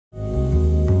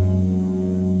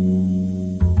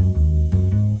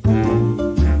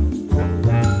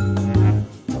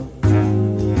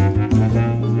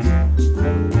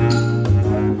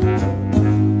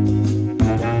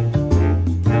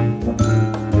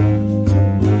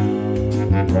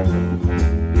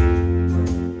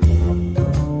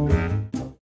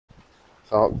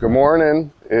Good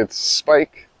morning, it's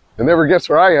Spike. It never gets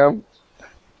where I am.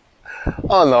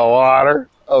 On the water,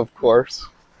 of course.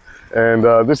 And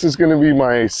this is going to be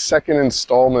my second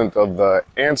installment of the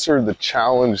Answer the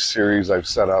Challenge series I've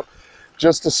set up,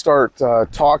 just to start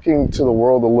talking to the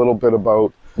world a little bit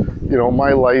about,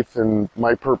 my life and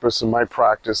my purpose and my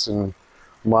practice and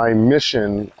my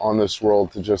mission on this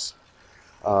world to just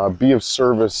be of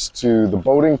service to the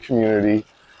boating community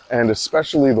and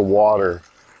especially the water.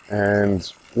 And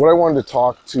what I wanted to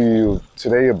talk to you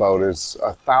today about is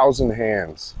 1,000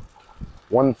 hands.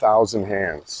 1,000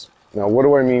 hands. Now, what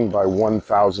do I mean by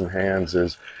 1,000 hands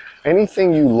is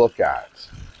anything you look at,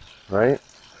 right?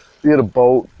 Be it a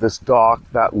boat, this dock,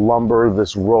 that lumber,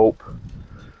 this rope,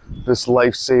 this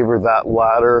lifesaver, that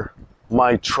ladder,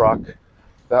 my truck,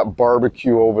 that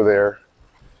barbecue over there.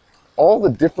 All the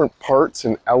different parts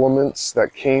and elements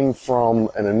that came from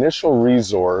an initial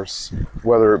resource,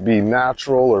 whether it be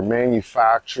natural or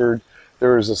manufactured,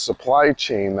 there is a supply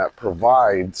chain that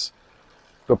provides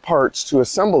the parts to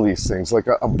assemble these things, like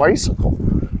a bicycle.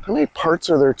 How many parts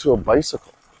are there to a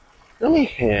bicycle? You know how many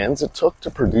hands it took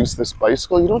to produce this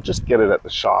bicycle? You don't just get it at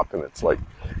the shop and it's like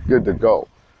good to go,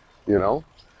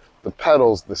 The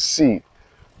pedals, the seat,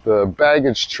 the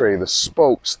baggage tray, the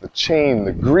spokes, the chain,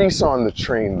 the grease on the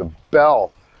train, the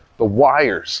bell, the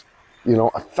wires,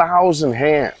 1,000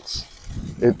 hands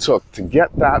it took to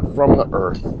get that from the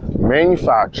earth,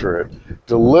 manufacture it,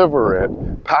 deliver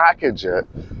it, package it,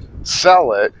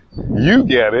 sell it, you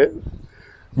get it,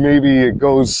 maybe it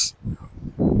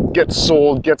gets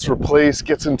sold, gets replaced,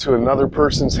 gets into another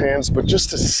person's hands, but just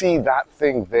to see that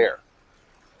thing there,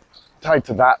 tied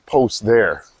to that post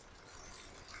there,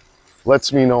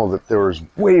 lets me know that there was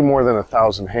way more than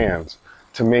 1,000 hands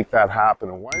to make that happen.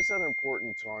 And why is that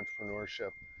important to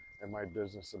entrepreneurship and my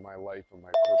business and my life and my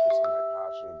purpose and my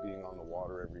passion of being on the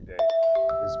water every day?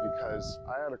 Is because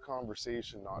I had a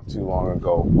conversation not too long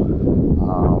ago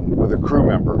with a crew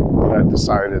member that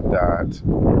decided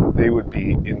that they would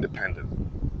be independent.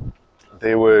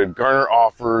 They would garner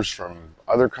offers from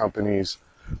other companies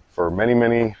for many,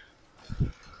 many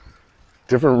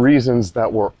different reasons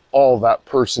that were all that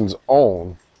person's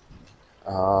own.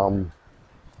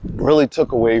 Really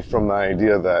took away from the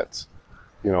idea that,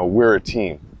 we're a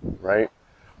team, right?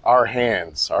 Our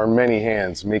hands, our many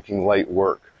hands making light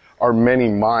work, our many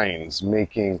minds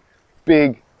making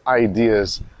big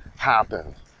ideas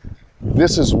happen.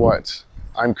 This is what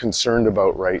I'm concerned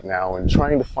about right now and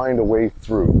trying to find a way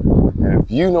through. And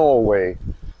if you know a way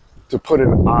to put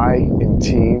an I in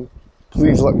team,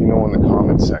 please let me know in the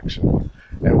comment section.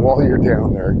 And while you're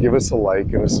down there, give us a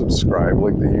like and a subscribe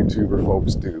like the YouTuber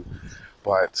folks do.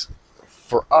 But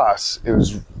for us, it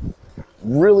was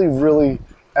really, really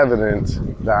evident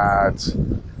that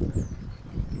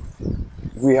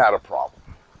we had a problem.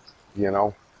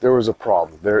 There was a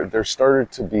problem. There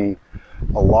started to be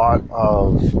a lot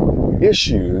of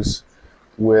issues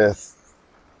with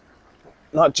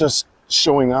not just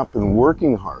showing up and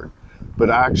working hard,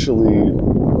 but actually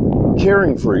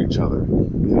caring for each other,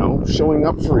 showing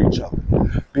up for each other,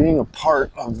 being a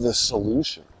part of the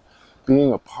solution,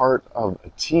 being a part of a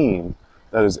team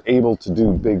that is able to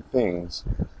do big things,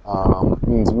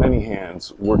 means many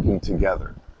hands working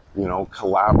together,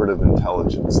 collaborative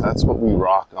intelligence. That's what we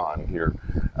rock on here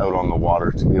out on the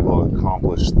water, to be able to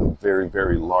accomplish the very,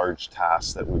 very large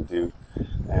tasks that we do.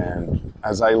 And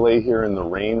as I lay here in the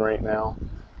rain right now,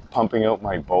 pumping out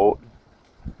my boat,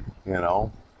 because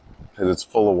it's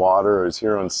full of water. I was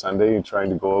here on Sunday trying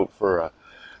to go out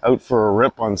for a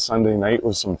rip on Sunday night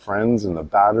with some friends, and the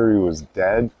battery was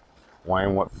dead. Why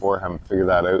and what for, haven't figured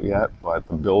that out yet, but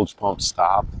the bilge pump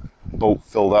stopped, boat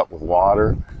filled up with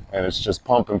water, and it's just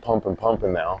pumping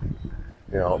now.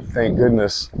 Thank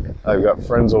goodness I've got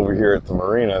friends over here at the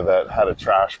marina that had a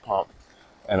trash pump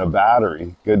and a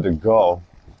battery good to go,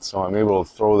 so I'm able to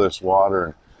throw this water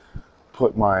and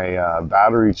put my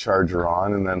battery charger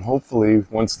on, and then hopefully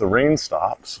once the rain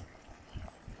stops,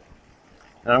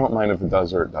 and I don't mind if it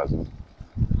does or it doesn't,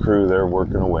 crew, they're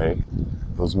working away.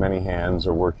 Those many hands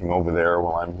are working over there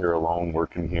while I'm here alone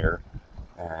working here.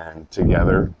 And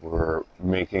together we're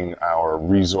making our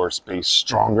resource base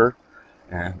stronger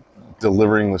and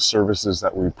delivering the services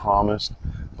that we promised.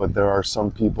 But there are some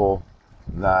people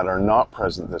that are not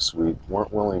present this week,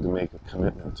 weren't willing to make a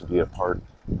commitment to be a part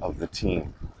of the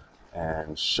team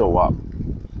and show up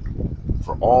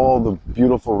for all the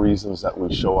beautiful reasons that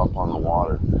we show up on the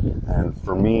water. And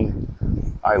for me,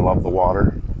 I love the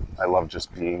water. I love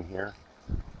just being here.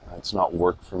 It's not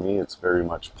work for me, it's very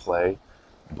much play,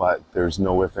 but there's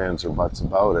no ifs, ands, or buts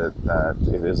about it, that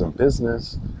it is a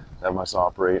business that must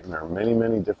operate, and there are many,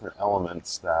 many different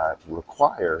elements that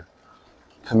require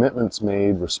commitments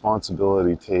made,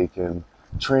 responsibility taken,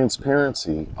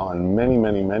 transparency on many,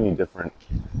 many, many different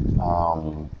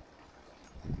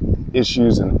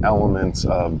issues and elements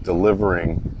of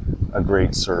delivering a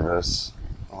great service,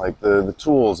 like the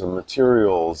tools and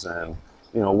materials, and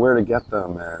where to get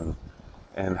them,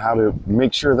 and how to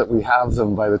make sure that we have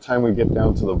them by the time we get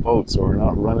down to the boat, so we're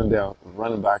not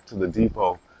running back to the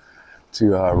depot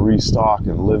to restock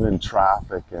and live in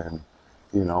traffic, and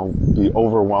be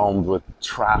overwhelmed with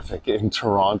traffic in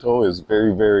Toronto is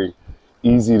very, very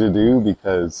easy to do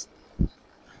because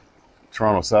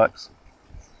Toronto sucks.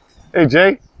 Hey,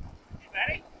 Jay.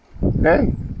 Hey,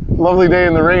 Hey, lovely day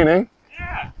in the rain, eh?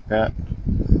 yeah. Yeah.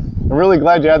 I'm really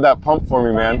glad you had that pump for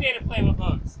me, man. Day to play with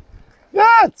boats.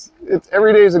 Yeah, it's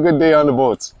every day is a good day on the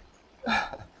boats.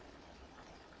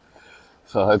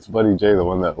 So that's Buddy Jay, the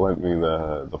one that lent me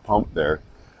the pump there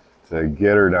to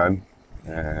get her done.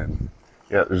 And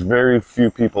yeah, there's very few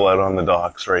people out on the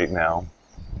docks right now,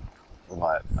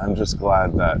 but I'm just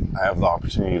glad that I have the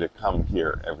opportunity to come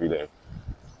here every day.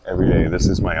 Every day, this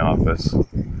is my office.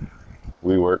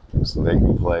 We work so they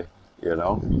can play,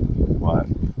 But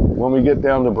when we get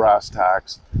down to brass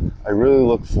tacks, I really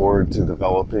look forward to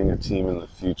developing a team in the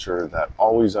future that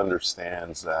always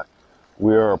understands that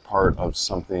we are a part of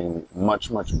something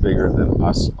much, much bigger than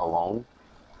us alone.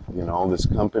 This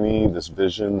company, this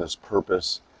vision, this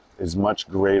purpose is much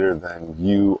greater than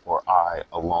you or I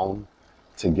alone.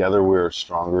 Together we're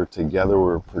stronger. Together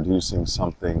we're producing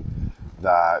something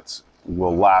that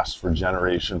will last for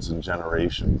generations and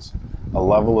generations. A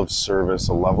level of service,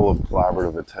 a level of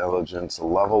collaborative intelligence, a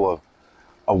level of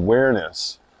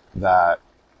awareness that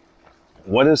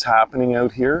what is happening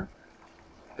out here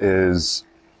is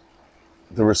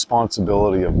the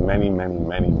responsibility of many, many,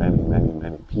 many, many, many,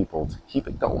 many people to keep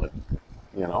it going,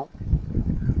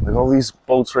 Like all these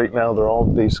boats right now, they're all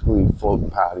basically floating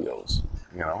patios,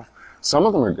 Some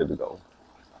of them are good to go,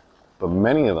 but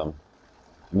many of them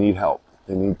need help.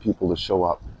 They need people to show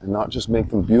up and not just make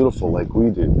them beautiful like we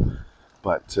do,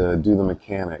 but to do the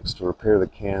mechanics, to repair the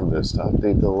canvas, to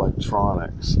update the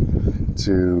electronics,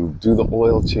 to do the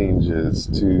oil changes,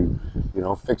 to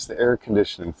fix the air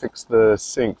conditioning, fix the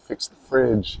sink, fix the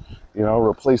fridge,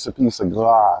 replace a piece of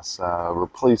glass,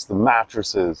 replace the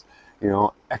mattresses,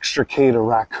 extricate a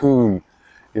raccoon,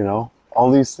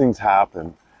 all these things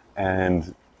happen.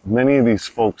 And many of these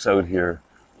folks out here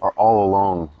are all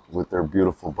alone with their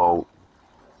beautiful boat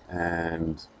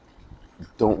and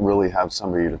don't really have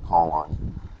somebody to call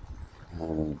on.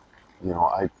 And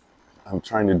I'm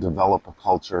trying to develop a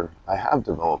culture. I have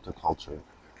developed a culture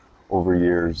over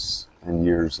years and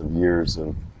years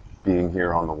of being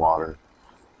here on the water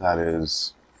that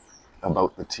is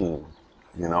about the team.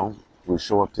 We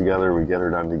show up together, we get her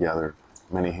done together.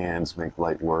 Many hands make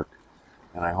light work.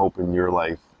 And I hope in your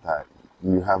life that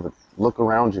you have a look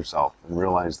around yourself and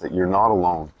realize that you're not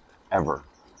alone, ever,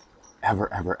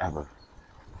 ever, ever, ever.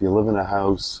 If you live in a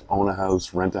house, own a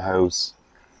house, rent a house,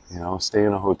 stay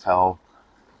in a hotel,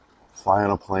 fly on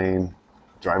a plane,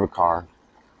 drive a car,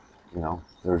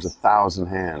 there's 1,000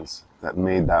 hands that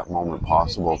made that moment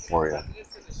possible for you.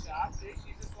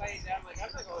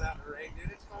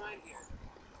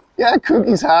 Yeah,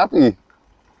 Cookie's happy.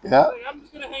 Yeah. I'm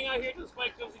just gonna hang out here till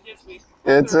Spike comes and gets me.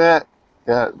 It's it.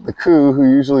 Yeah, the Coo, who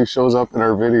usually shows up in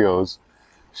our videos,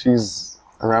 she's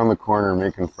around the corner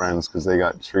making friends because they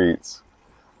got treats.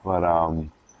 But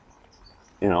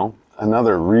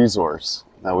another resource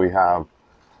that we have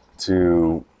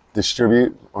to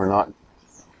distribute or not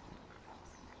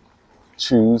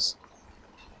choose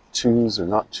or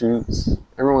not choose.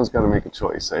 Everyone's got to make a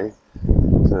choice, eh?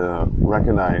 To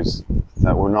recognize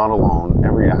that we're not alone.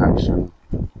 Every action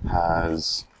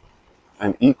has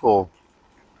an equal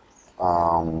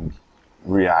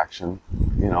reaction.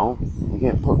 You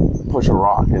can't push a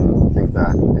rock and think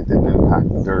that it didn't impact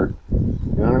the dirt.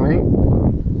 You know what I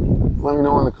mean? Let me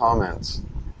know in the comments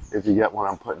if you get what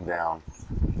I'm putting down.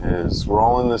 Is we're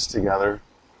all in this together.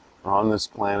 We're on this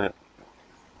planet,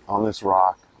 on this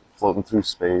rock, floating through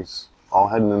space, all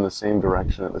heading in the same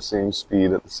direction at the same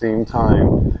speed at the same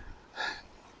time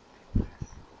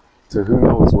to who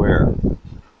knows where.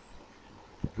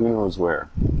 Who knows where.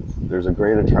 There's a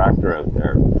great attractor out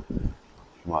there.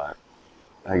 But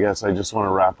I guess I just want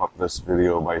to wrap up this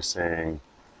video by saying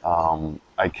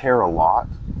I care a lot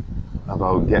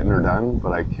about getting her done,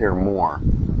 but I care more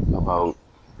about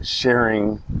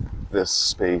sharing this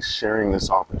space, sharing this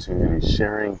opportunity,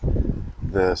 sharing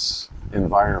this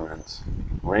environment,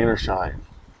 rain or shine,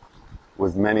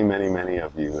 with many, many, many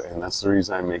of you. And that's the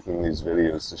reason I'm making these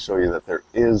videos, to show you that there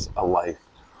is a life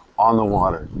on the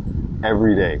water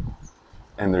every day.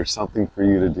 And there's something for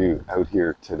you to do out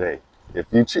here today. if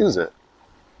you choose it,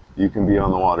 you can be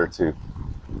on the water too.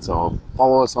 So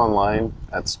follow us online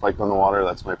at Spike on the Water.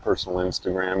 That's my personal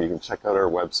Instagram. You can check out our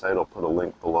website. I'll put a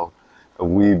link below.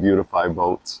 We beautify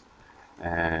boats.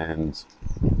 And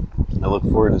I look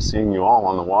forward to seeing you all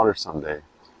on the water someday,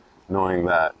 knowing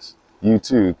that you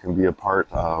too can be a part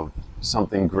of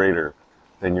something greater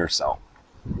than yourself.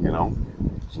 You know,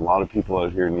 there's a lot of people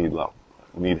out here need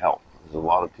help. There's a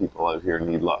lot of people out here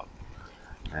need love.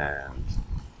 And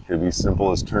it could be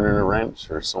simple as turning a wrench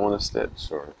or sewing a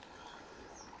stitch or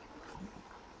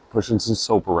pushing some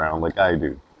soap around like I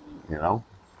do. You know,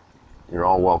 you're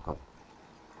all welcome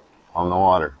on the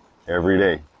water every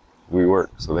day. We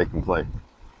work so they can play.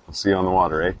 We'll see you on the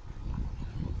water, eh?